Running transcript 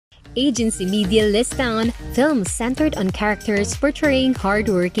agency media list down films centered on characters portraying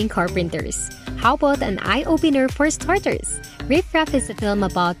hard-working carpenters. How about an eye-opener for starters? Riff-Raff is a film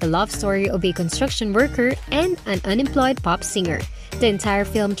about the love story of a construction worker and an unemployed pop singer. The entire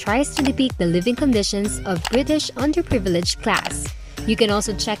film tries to depict the living conditions of British underprivileged class. You can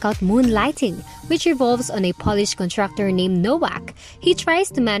also check out Moonlighting, which revolves on a Polish contractor named Nowak. He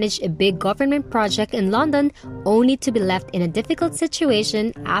tries to manage a big government project in London, only to be left in a difficult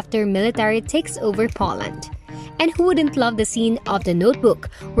situation after military takes over Poland. And who wouldn't love the scene of The Notebook,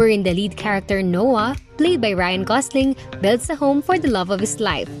 wherein the lead character Noah, played by Ryan Gosling, builds a home for the love of his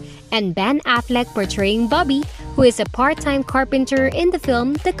life, and Ben Affleck portraying Bobby, who is a part-time carpenter in the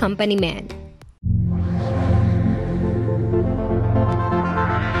film The Company Man.